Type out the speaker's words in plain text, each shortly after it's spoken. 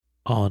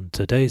On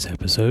today's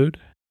episode...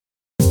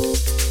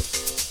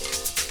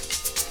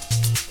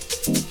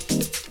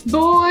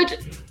 Bored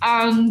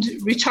and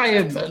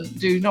retirement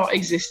do not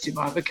exist in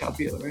my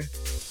vocabulary.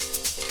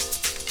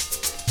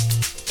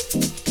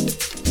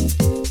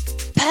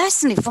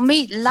 Personally, for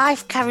me,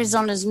 life carries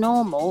on as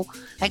normal,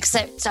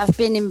 except I've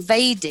been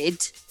invaded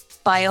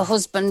by a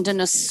husband and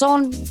a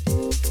son.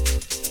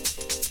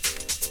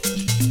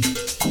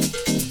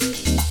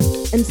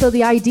 And so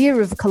the idea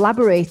of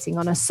collaborating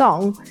on a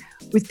song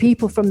with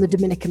people from the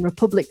Dominican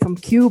Republic, from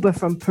Cuba,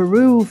 from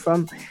Peru,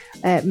 from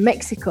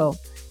Mexico,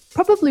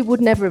 probably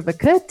would never have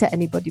occurred to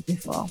anybody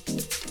before.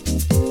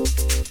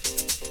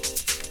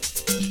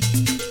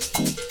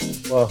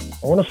 Well,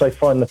 I want to say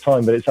find the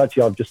time, but it's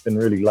actually I've just been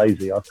really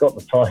lazy. I've got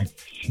the time.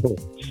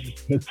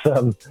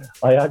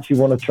 I actually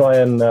want to try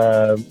and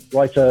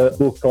write a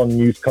book on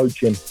youth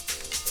coaching.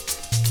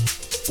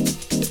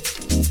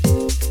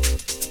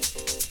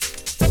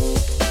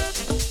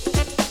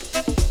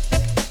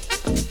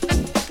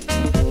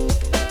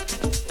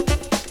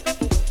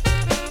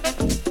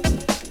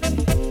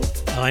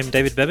 I'm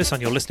David Bevis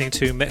and you're listening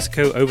to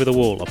Mexico Over the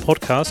Wall, a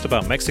podcast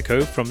about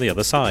Mexico from the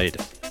other side.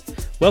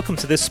 Welcome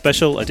to this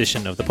special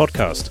edition of the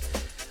podcast.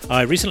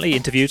 I recently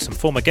interviewed some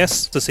former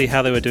guests to see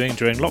how they were doing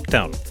during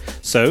lockdown.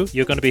 So,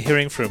 you're going to be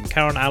hearing from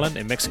Karen Allen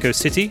in Mexico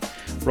City,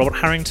 Robert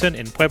Harrington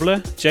in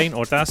Puebla, Jane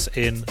Ordaz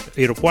in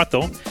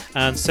Irapuato,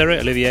 and Sarah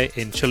Olivier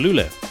in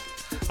Cholula.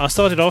 I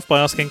started off by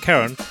asking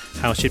Karen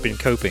how she'd been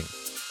coping.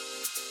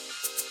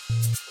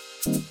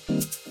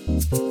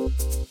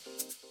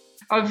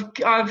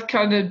 I've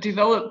kind of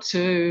developed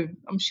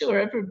I'm sure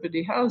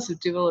everybody has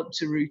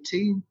developed a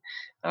routine,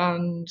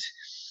 and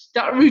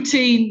that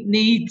routine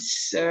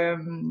needs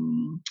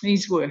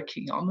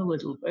working on a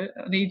little bit.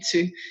 I need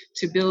to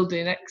build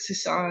in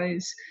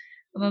exercise,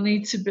 and I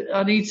need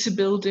to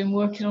build in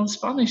working on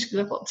Spanish because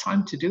I've got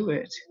time to do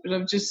it. But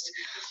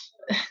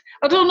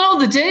I don't know,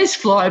 the days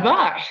fly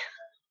by.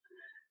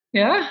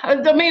 Yeah, I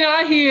mean,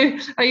 I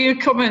hear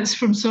comments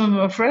from some of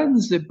my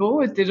friends. They're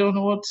bored. They don't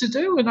know what to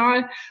do, and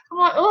I'm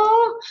like,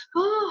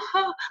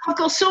 I've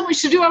got so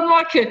much to do. I'm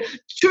like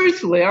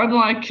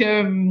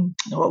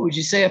what would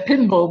you say, a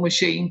pinball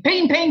machine?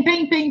 Ping, ping,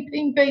 ping, ping,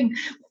 ping, ping.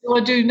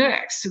 What do I do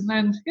next? And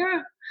then,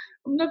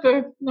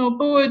 I'm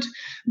bored.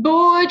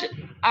 Bored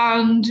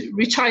and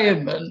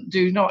retirement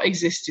do not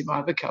exist in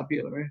my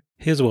vocabulary.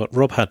 Here's what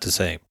Rob had to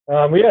say.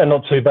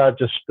 Not too bad.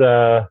 Just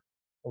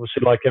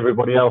obviously, like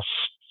everybody else.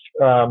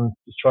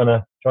 Just trying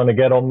to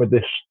get on with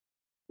this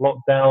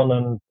lockdown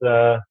and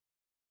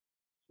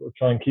sort of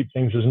try and keep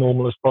things as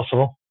normal as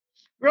possible.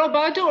 Rob,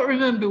 I don't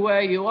remember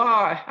where you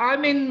are.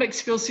 I'm in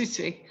Mexico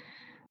City.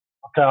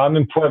 Okay, I'm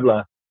in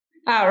Puebla.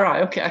 Ah,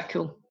 right. Okay,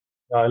 cool.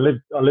 I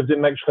lived in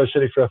Mexico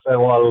City for a fair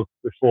while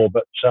before,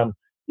 but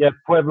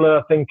Puebla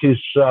I think is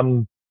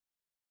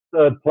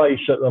third place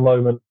at the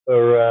moment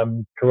for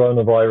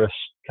coronavirus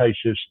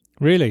cases.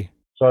 Really?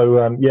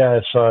 So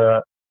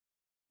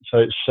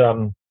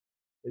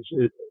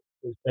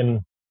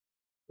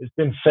it's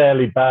been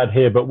fairly bad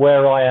here, but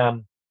where I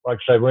am, like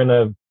I say, we're in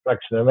a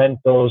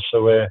fraccionamiento,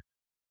 so we're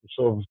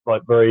sort of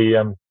like very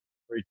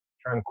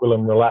tranquil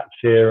and relaxed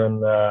here,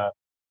 and the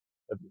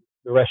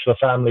rest of the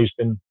family's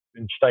been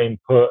staying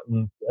put,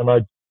 and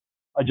I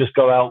just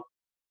go out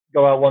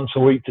once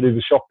a week to do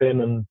the shopping,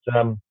 and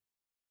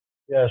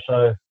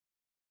so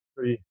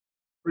pretty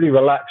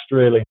relaxed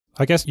really.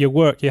 I guess your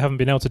work, you haven't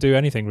been able to do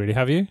anything really,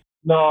 have you?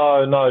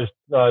 No.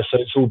 So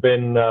it's all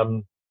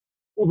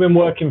been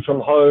working from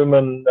home,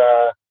 and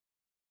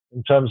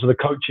in terms of the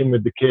coaching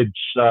with the kids,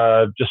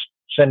 just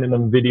sending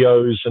them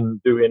videos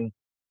and doing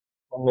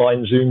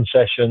online Zoom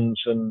sessions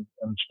and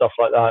stuff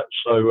like that.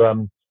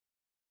 So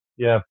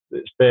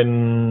it's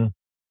been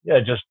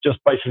just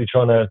basically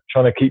trying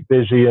to keep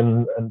busy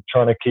and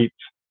trying to keep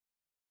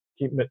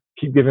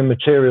giving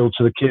material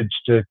to the kids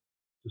to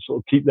sort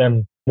of keep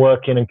them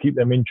working and keep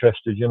them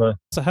interested, you know.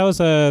 So how has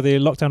the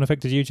lockdown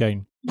affected you,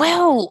 Jane?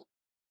 Well,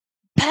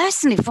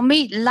 personally, for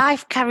me,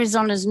 life carries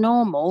on as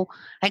normal,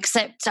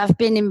 except I've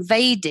been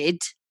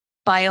invaded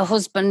by a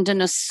husband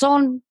and a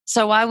son.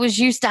 So I was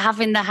used to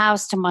having the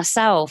house to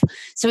myself.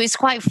 So it's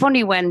quite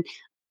funny when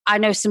I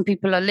know some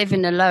people are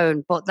living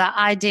alone, but that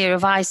idea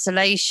of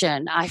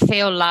isolation, I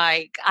feel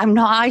like I'm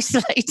not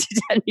isolated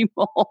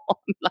anymore.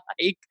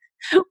 Like,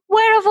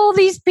 where have all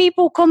these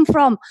people come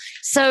from?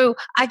 So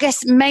I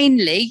guess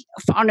mainly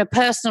on a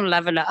personal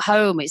level at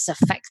home, it's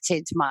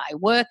affected my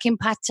working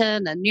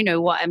pattern and,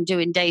 what I'm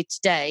doing day to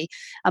day.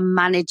 I'm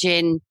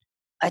managing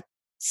a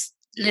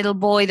little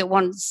boy that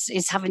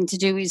is having to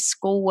do his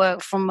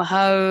schoolwork from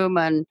home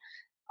and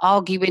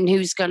arguing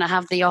who's going to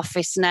have the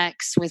office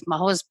next with my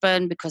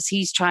husband because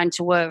he's trying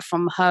to work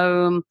from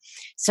home.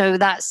 So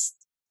that's,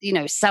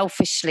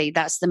 selfishly,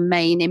 that's the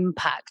main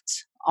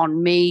impact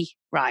on me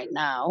right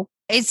now.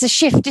 It's a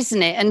shift,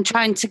 isn't it? And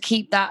trying to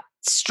keep that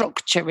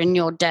structure in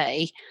your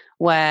day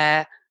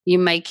where you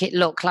make it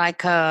look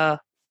like a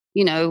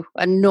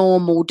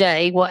normal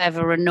day,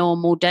 whatever a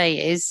normal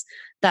day is.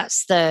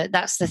 That's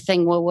the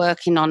thing we're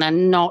working on,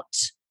 and not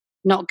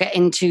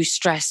getting too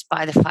stressed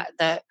by the fact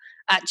that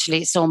actually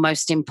it's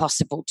almost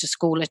impossible to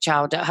school a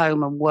child at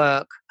home and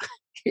work.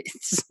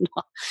 It's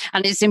not,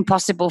 and it's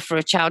impossible for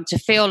a child to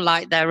feel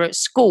like they're at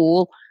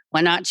school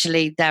when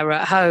actually they're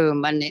at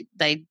home and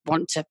they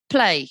want to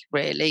play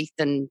really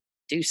than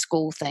do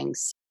school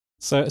things.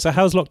 So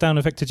how's lockdown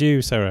affected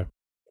you, Sarah?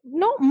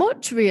 Not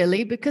much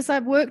really, because I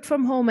worked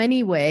from home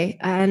anyway,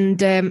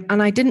 and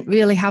I didn't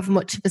really have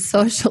much of a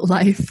social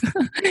life.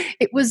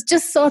 It was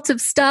just sort of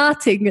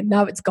starting, and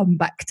now it's gone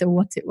back to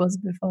what it was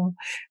before,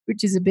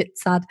 which is a bit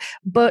sad.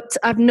 But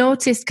I've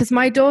noticed, because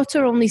my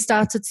daughter only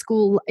started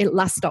school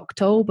last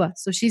October,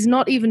 so she's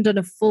not even done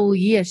a full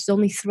year. She's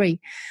only 3,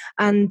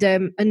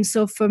 and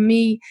so for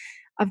me,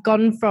 I've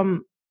gone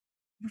from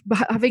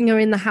having her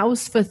in the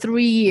house for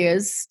 3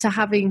 years to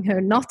having her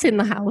not in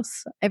the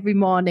house every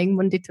morning,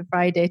 Monday to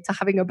Friday, to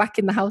having her back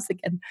in the house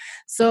again.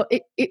 So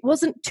it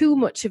wasn't too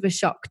much of a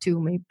shock to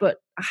me, but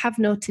I have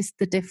noticed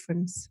the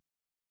difference.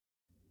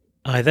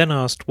 I then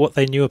asked what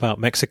they knew about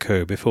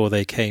Mexico before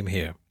they came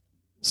here,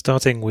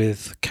 starting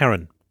with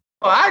Karen.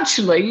 Well,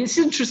 actually, it's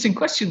an interesting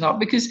question, that,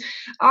 because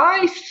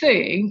I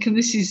think, and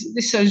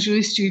this sounds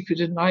really stupid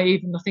and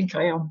naive, and I think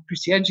I am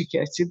pretty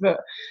educated, but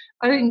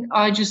I think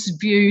I just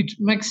viewed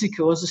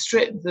Mexico as a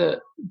strip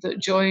that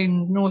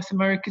joined North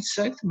America to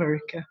South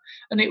America,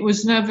 and it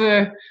was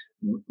never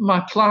my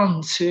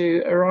plan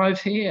to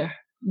arrive here.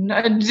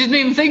 I didn't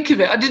even think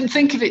of it. I didn't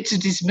think of it to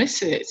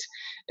dismiss it.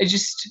 It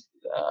just,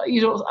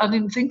 I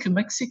didn't think of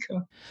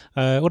Mexico.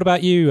 What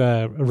about you,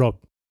 Rob?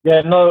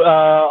 Yeah, no,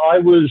 I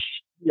was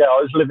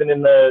living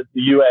in the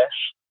US,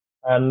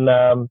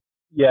 and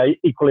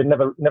equally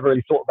never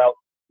really thought about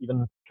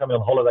even coming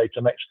on holiday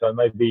to Mexico,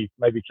 maybe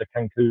to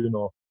Cancun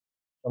or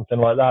something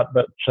like that.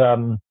 But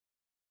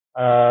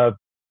I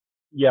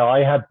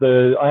had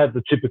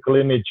the typical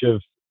image of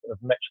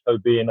Mexico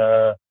being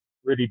a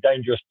really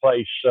dangerous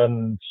place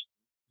and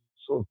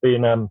sort of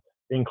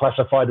being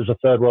classified as a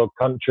third world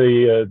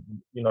country,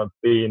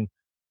 being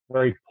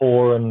very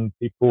poor and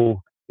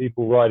people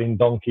riding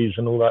donkeys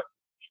and all that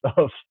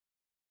stuff.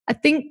 I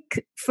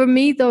think for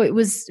me, though, it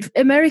was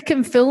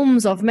American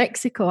films of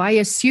Mexico. I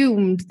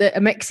assumed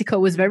that Mexico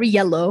was very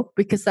yellow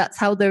because that's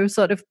how they're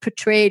sort of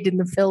portrayed in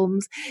the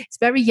films. It's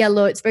very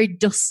yellow. It's very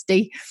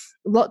dusty.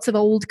 Lots of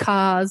old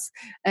cars,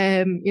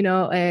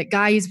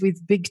 guys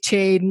with big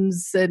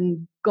chains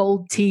and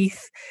gold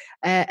teeth.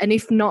 And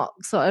if not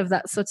sort of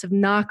that sort of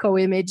narco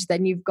image,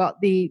 then you've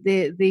got the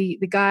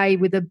guy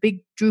with a big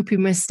droopy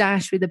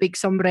moustache with a big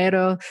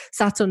sombrero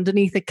sat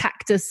underneath a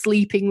cactus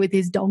sleeping with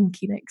his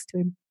donkey next to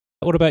him.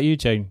 What about you,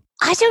 Jane?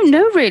 I don't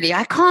know, really.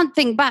 I can't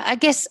think back. I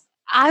guess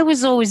I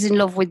was always in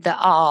love with the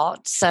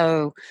art.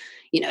 So,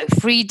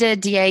 Frida,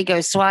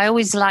 Diego. So I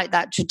always liked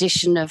that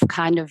tradition of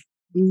kind of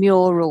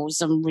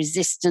murals and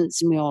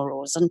resistance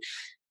murals and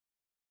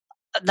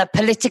the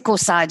political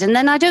side. And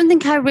then I don't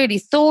think I really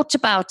thought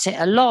about it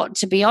a lot,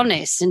 to be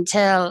honest,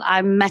 until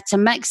I met a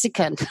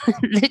Mexican,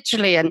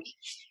 literally.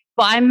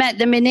 But I met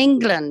them in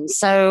England.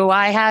 So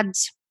I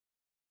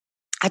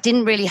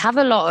didn't really have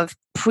a lot of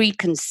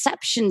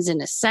preconceptions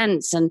in a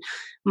sense. And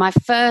my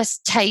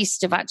first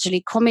taste of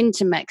actually coming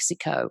to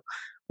Mexico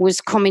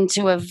was coming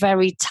to a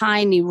very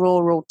tiny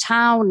rural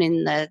town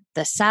in the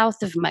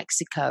south of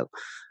Mexico.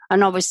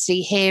 And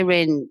obviously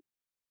hearing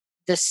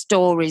the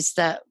stories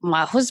that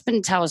my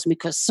husband tells me,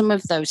 because some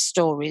of those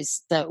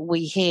stories that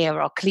we hear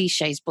are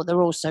cliches, but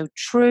they're also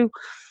true.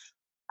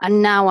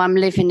 And now I'm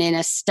living in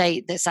a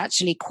state that's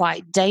actually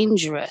quite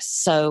dangerous.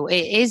 So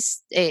it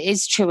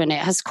is true, and it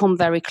has come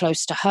very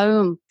close to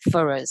home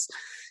for us.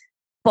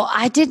 But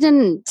I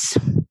didn't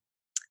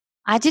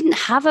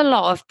have a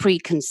lot of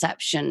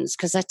preconceptions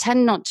because I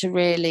tend not to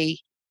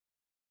really.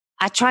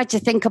 I try to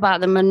think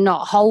about them and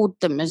not hold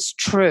them as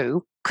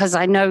true, because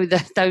I know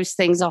that those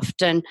things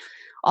often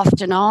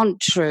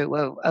aren't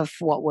true of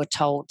what we're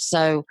told.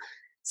 So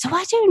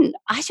I don't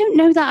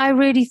know that I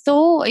really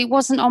thought. It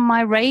wasn't on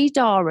my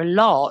radar a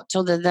lot,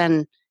 other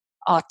than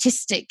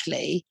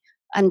artistically,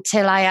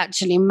 until I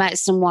actually met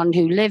someone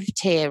who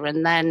lived here.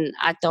 And then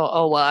I thought,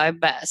 oh, well, I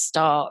better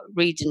start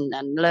reading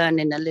and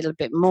learning a little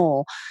bit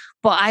more.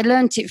 But I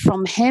learned it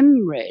from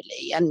him,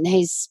 really, and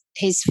his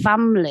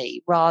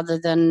family, rather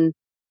than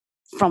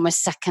from a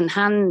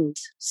second-hand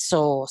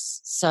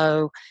source.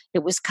 So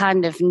it was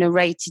kind of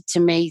narrated to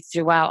me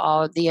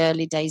throughout the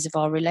early days of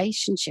our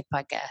relationship,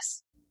 I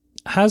guess.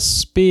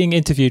 Has being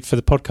interviewed for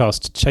the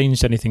podcast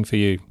changed anything for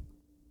you?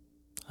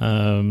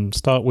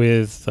 Start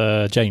with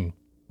Jane.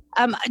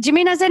 Do you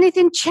mean has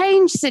anything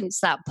changed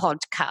since that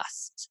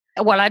podcast?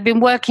 Well, I've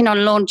been working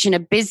on launching a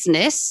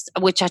business,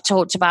 which I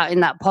talked about in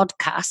that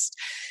podcast.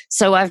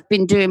 So I've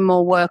been doing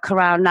more work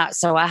around that.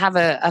 So I have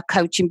a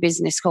coaching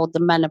business called the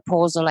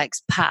Menopausal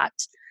Expat.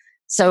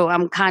 So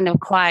I'm kind of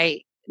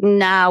quite,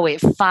 now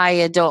it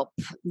fired up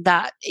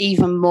that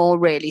even more,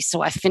 really.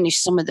 So I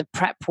finished some of the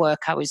prep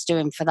work I was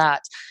doing for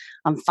that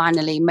and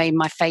finally made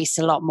my face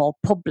a lot more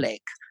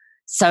public.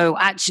 So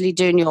actually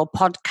doing your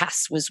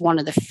podcast was one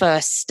of the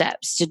first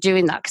steps to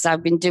doing that, because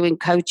I've been doing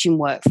coaching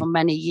work for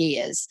many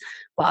years,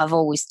 but I've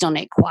always done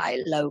it quite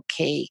low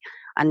key.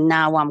 And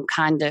now I'm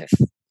kind of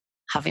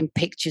having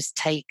pictures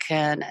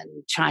taken and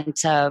trying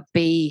to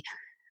be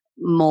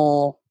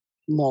more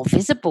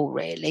visible,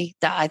 really.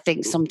 That I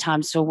think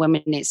sometimes for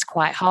women it's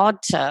quite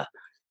hard to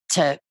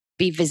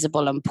be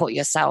visible and put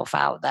yourself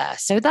out there.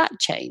 So that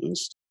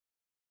changed.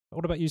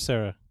 What about you,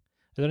 Sarah?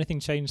 Has anything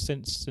changed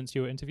since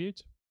you were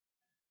interviewed?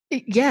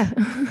 Yeah,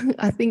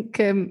 I think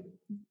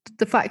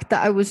the fact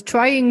that I was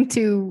trying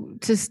to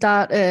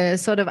start a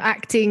sort of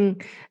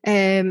acting,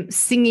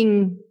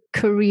 singing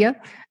career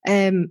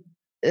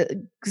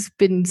has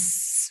been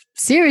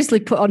seriously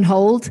put on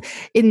hold,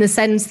 in the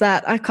sense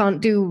that I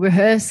can't do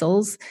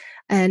rehearsals.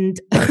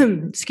 And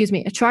excuse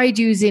me, I tried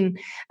using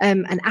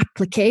an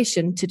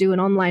application to do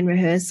an online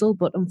rehearsal,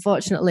 but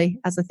unfortunately,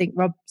 as I think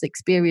Rob's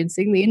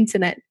experiencing, the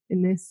internet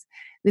in this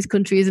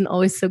country isn't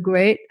always so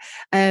great.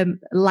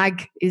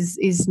 Lag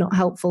is not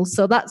helpful,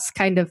 so that's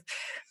kind of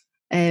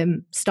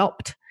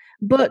stopped.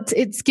 But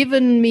it's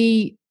given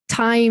me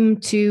time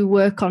to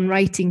work on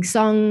writing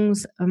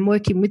songs. I'm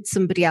working with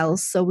somebody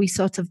else, so we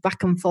sort of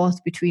back and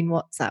forth between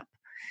WhatsApp.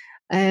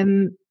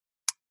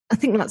 I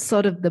think that's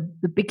sort of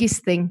the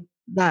biggest thing,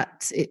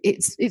 that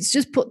it's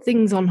just put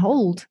things on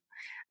hold.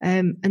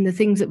 And the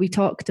things that we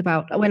talked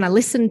about when I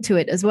listened to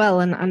it as well,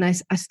 and I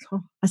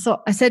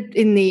said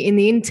in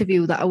the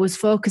interview that I was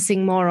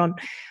focusing more on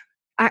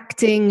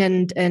acting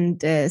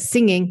and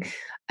singing,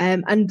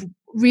 and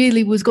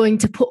really was going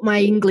to put my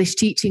English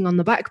teaching on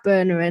the back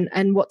burner.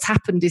 And what's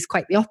happened is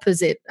quite the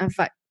opposite. In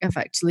fact, I've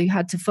actually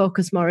had to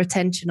focus more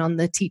attention on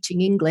the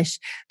teaching English,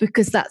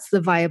 because that's the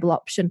viable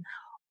option.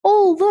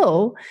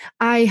 Although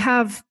I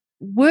have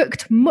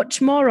worked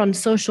much more on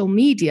social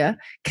media,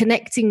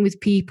 connecting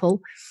with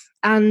people.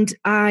 And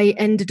I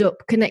ended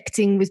up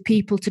connecting with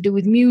people to do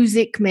with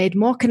music, made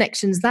more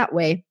connections that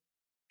way,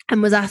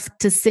 and was asked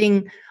to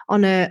sing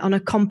on a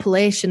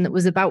compilation that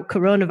was about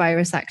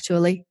coronavirus,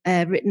 actually,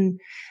 written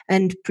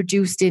and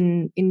produced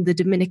in the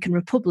Dominican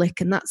Republic.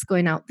 And that's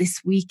going out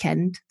this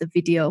weekend, the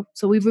video.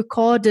 So we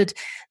recorded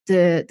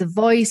the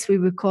voice, we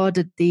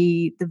recorded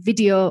the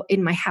video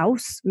in my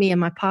house, me and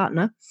my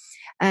partner.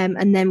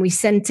 And then we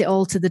sent it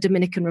all to the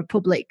Dominican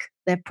Republic.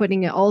 They're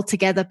putting it all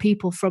together,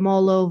 people from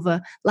all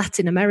over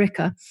Latin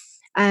America.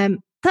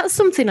 That's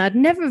something I'd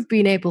never have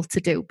been able to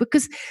do,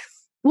 because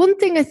one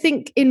thing I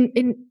think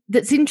in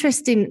that's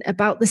interesting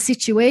about the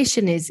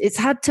situation is it's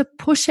had to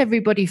push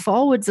everybody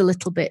forwards a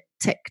little bit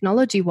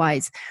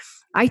technology-wise.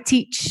 I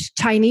teach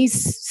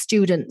Chinese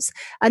students,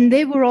 and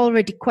they were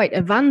already quite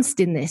advanced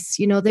in this.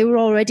 You know, they were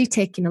already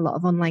taking a lot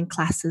of online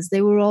classes.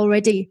 They were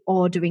already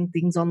ordering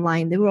things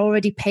online. They were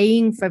already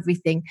paying for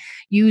everything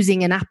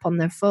using an app on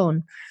their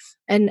phone.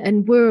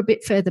 And we're a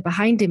bit further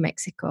behind in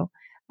Mexico.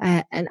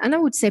 And I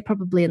would say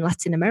probably in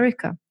Latin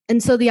America.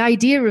 And so the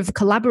idea of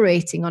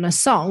collaborating on a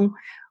song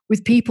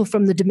with people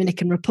from the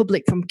Dominican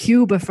Republic, from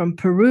Cuba, from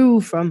Peru,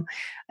 from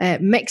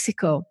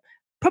Mexico,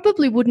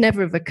 probably would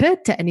never have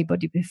occurred to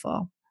anybody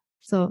before.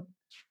 So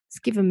it's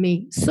given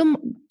me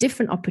some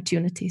different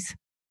opportunities.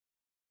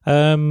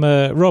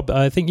 Rob,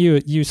 I think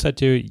you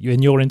said you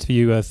in your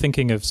interview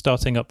thinking of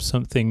starting up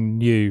something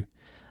new.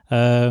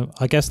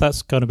 I guess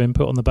that's kind of been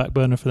put on the back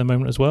burner for the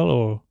moment as well,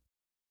 or?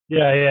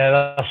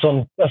 Yeah, that's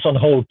on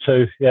hold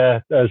too.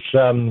 Yeah, there's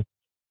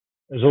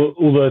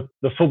all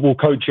the football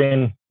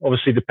coaching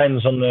obviously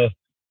depends on the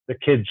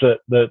kids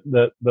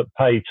that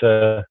pay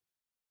to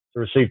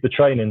receive the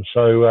training.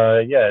 So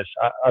it's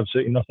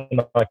absolutely nothing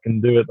I can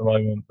do at the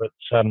moment. But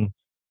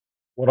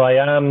what I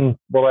am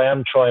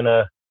trying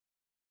to,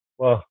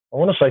 well, I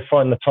want to say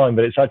find the time,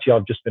 but it's actually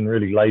I've just been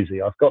really lazy.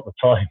 I've got the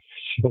time,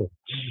 sure.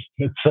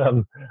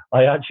 But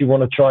I actually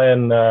want to try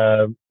and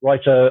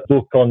write a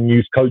book on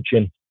youth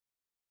coaching.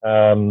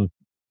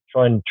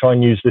 Try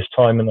and use this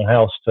time in the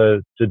house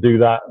to do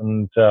that,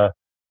 and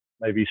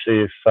maybe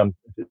see if I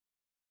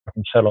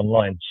can sell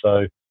online.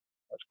 So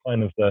that's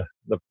kind of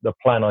the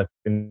plan I've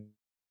been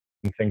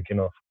thinking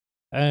of.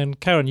 And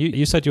Karen,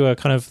 you said you were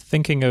kind of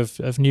thinking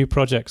of new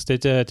projects.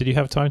 Did you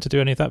have time to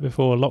do any of that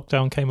before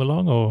lockdown came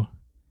along, or?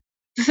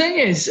 The thing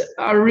is,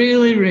 I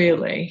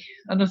really,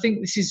 and I think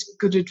this is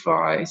good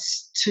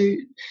advice,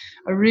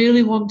 I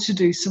really want to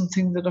do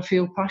something that I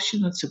feel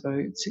passionate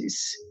about.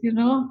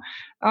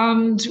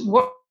 And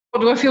what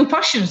do I feel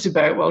passionate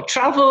about? Well,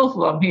 travel.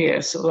 Well, I'm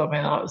here, so I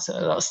mean,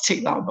 let's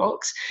tick that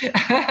box.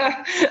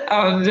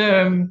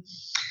 And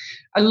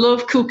I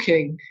love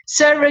cooking.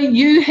 Sarah,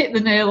 you hit the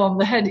nail on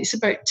the head. It's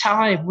about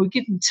time. We're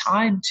given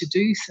time to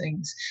do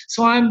things.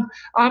 So I'm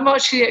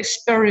actually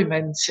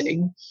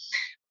experimenting.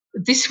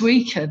 This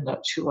weekend,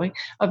 actually,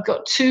 I've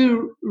got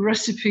 2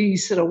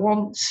 recipes that I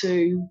want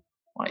to,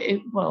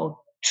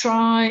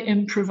 try,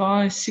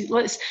 improvise.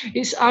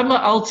 I'm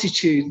at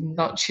altitude, and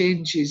that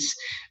changes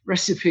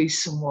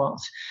recipes somewhat.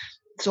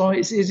 So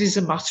it is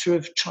a matter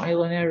of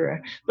trial and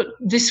error. But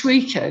this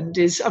weekend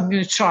I'm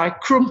going to try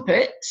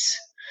crumpets,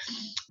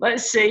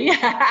 let's see.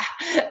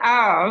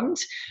 And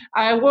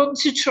I want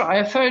to try.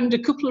 I found a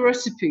couple of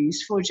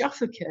recipes for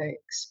Jaffa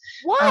cakes.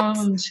 What?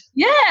 And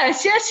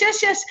yes.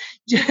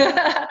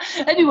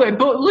 Anyway,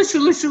 but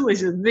listen.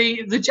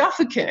 The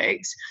Jaffa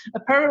cakes.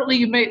 Apparently,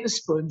 you make the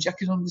sponge. I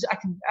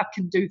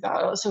can do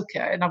that. That's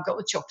okay. And I've got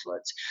the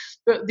chocolate.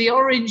 But the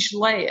orange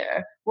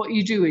layer, what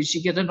you do is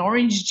you get an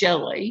orange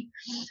jelly,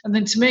 and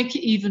then to make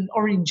it even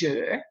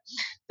oranger,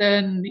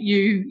 then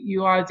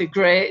you either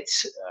grate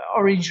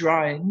orange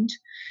rind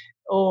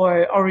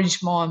or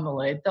orange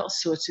marmalade, that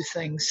sort of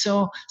thing.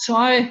 So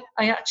I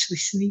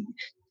actually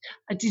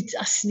I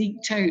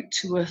sneaked out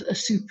to a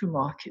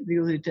supermarket the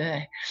other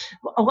day.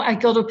 I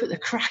got up at the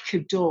crack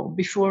of dawn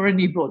before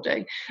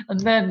anybody, and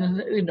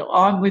then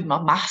I'm with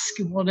my mask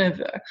and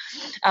whatever,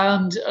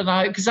 and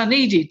because I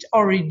needed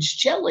orange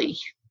jelly.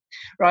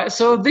 Right,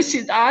 so this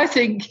is. I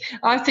think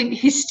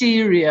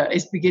hysteria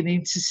is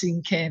beginning to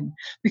sink in,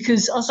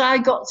 because as I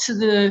got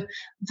to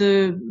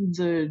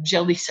the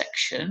jelly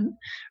section,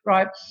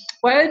 right,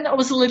 when I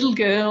was a little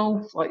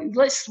girl, like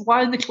let's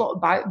wind the clock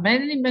back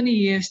many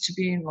years to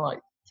being like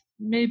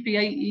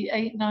maybe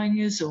 9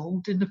 years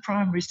old in the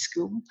primary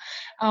school,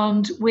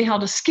 and we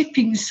had a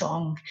skipping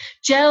song: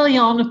 jelly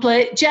on a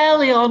plate,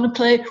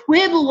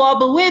 wibble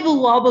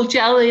wobble,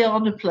 jelly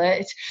on a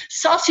plate,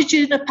 sausage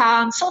in a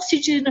pan, sizzle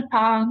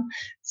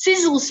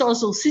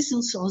sozzle,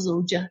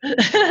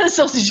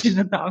 sausage in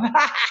a pan.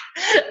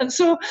 And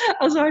so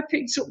as I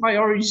picked up my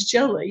orange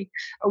jelly,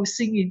 I was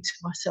singing to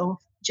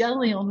myself,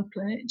 jelly on a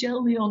plate,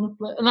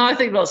 and I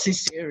think that's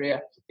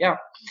hysteria. Yeah,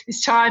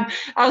 it's time.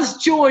 As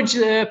George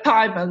the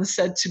pieman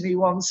said to me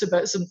once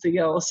about something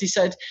else, he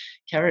said,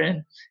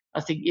 Karen,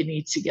 I think you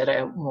need to get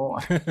out more.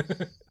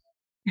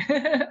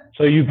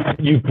 So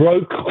you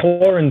broke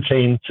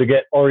quarantine to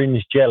get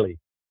orange jelly?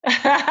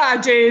 I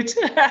did.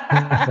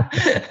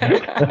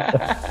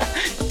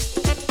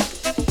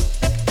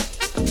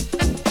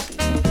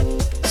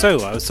 So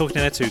I was talking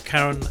there to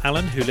Karen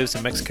Allen, who lives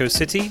in Mexico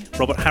City,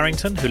 Robert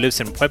Harrington, who lives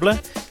in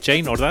Puebla,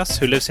 Jane Ordaz,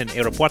 who lives in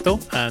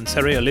Irapuato, and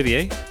Terry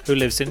Olivier, who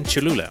lives in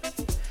Cholula.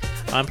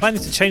 I'm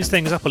planning to change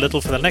things up a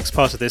little for the next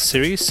part of this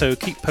series, so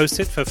keep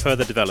posted for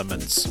further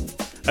developments.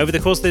 Over the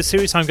course of this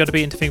series, I'm going to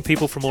be interviewing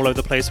people from all over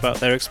the place about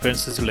their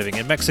experiences of living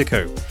in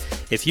Mexico.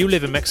 If you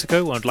live in Mexico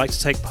and would like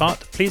to take part,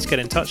 please get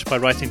in touch by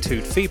writing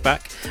to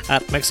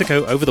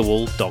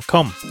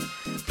feedback@MexicoOverTheWall.com.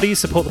 Please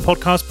support the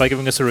podcast by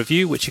giving us a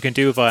review, which you can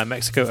do via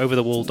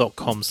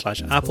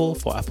MexicoOverTheWall.com/Apple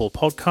for Apple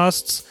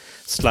Podcasts,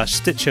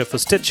 /Stitcher for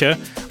Stitcher,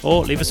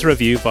 or leave us a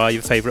review via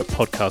your favourite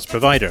podcast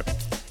provider.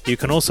 You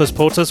can also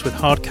support us with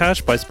hard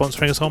cash by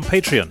sponsoring us on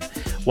Patreon.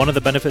 One of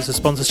the benefits of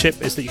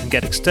sponsorship is that you can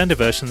get extended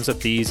versions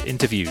of these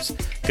interviews.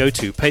 Go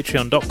to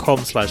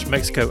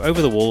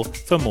patreon.com/MexicoOverTheWall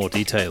for more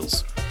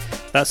details.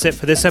 That's it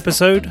for this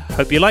episode.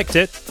 Hope you liked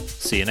it.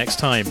 See you next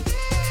time.